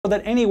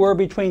that anywhere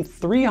between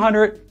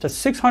 300 to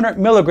 600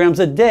 milligrams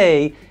a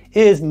day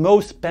is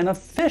most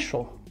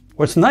beneficial.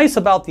 What's nice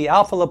about the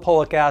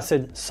alpha-lipoic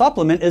acid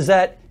supplement is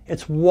that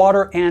it's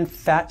water and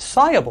fat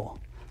soluble.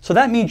 So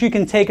that means you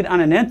can take it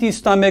on an empty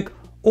stomach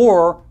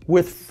or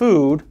with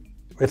food,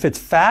 if it's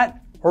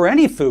fat or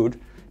any food,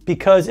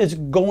 because it's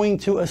going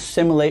to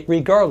assimilate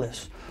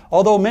regardless.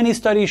 Although many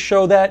studies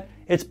show that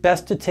it's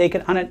best to take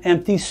it on an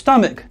empty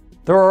stomach.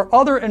 There are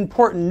other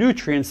important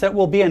nutrients that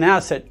will be an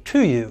asset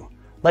to you,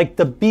 like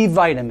the B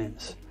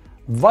vitamins,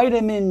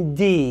 vitamin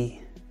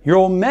D, your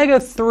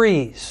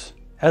omega-3s,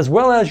 as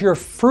well as your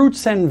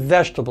fruits and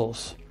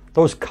vegetables,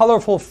 those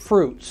colorful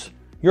fruits,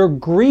 your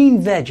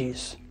green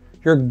veggies.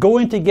 You're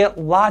going to get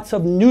lots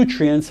of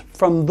nutrients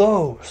from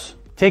those.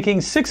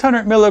 Taking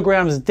 600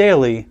 milligrams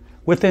daily,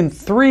 within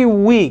 3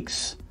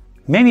 weeks,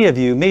 many of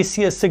you may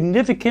see a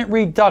significant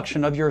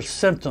reduction of your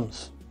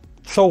symptoms.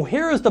 So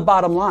here is the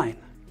bottom line.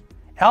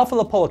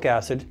 Alpha-lipoic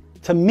acid,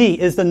 to me,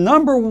 is the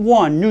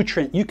 #1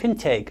 nutrient you can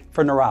take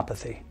for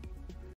neuropathy.